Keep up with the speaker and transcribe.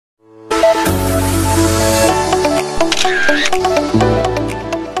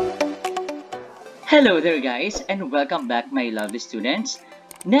Hello there guys, and welcome back my lovely students.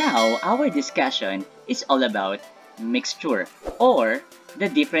 Now, our discussion is all about mixture or the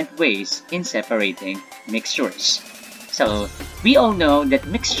different ways in separating mixtures. So, we all know that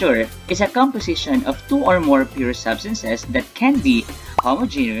mixture is a composition of two or more pure substances that can be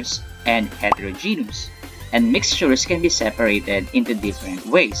homogeneous and heterogeneous. And mixtures can be separated into different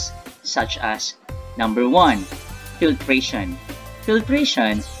ways, such as number 1, filtration.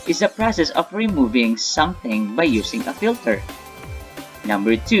 Filtration is the process of removing something by using a filter.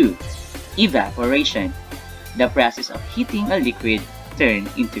 Number 2, evaporation, the process of heating a liquid turned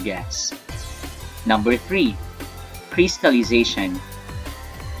into gas. Number 3, crystallization,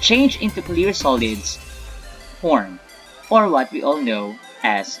 change into clear solids form, or what we all know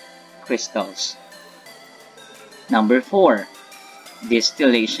as crystals. Number 4,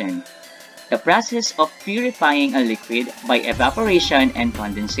 distillation, the process of purifying a liquid by evaporation and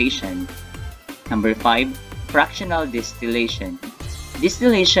condensation. Number 5, fractional distillation,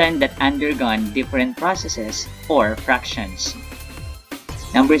 distillation that undergone different processes or fractions.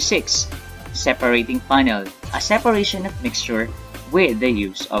 Number 6, separating funnel, a separation of mixture with the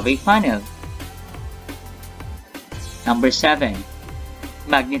use of a funnel. Number 7,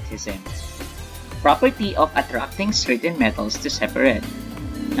 magnetism, property of attracting certain metals to separate.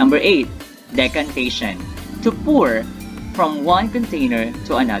 Number 8, decantation, to pour from one container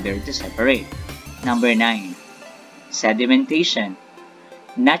to another to separate. Number 9, sedimentation,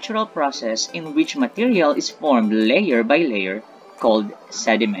 natural process in which material is formed layer by layer called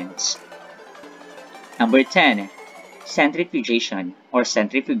sediments. Number 10, centrifugation or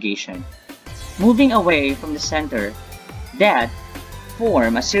centrifugation, moving away from the center that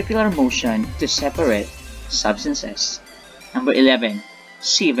form a circular motion to separate substances. Number 11,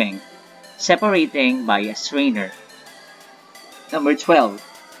 sieving, separating by a strainer. Number 12,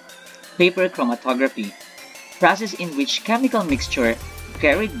 paper chromatography, process in which chemical mixture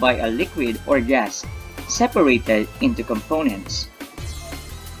carried by a liquid or gas separated into components.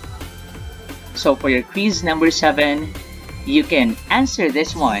 So for your quiz number 7, you can answer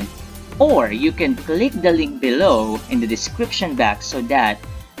this one, or you can click the link below in the description box so that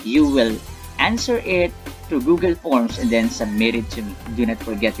you will answer it through Google Forms and then submit it to me. Do not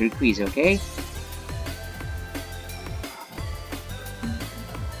forget your quiz, okay?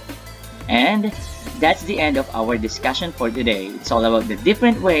 And that's the end of our discussion for today. It's all about the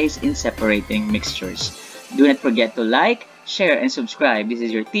different ways in separating mixtures. Do not forget to like, share, and subscribe. This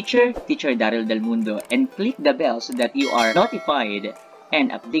is your teacher, Teacher Daryl Del Mundo, and click the bell so that you are notified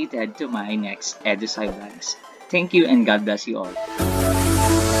and updated to my next EduSciVlogs. Thank you and God bless you all.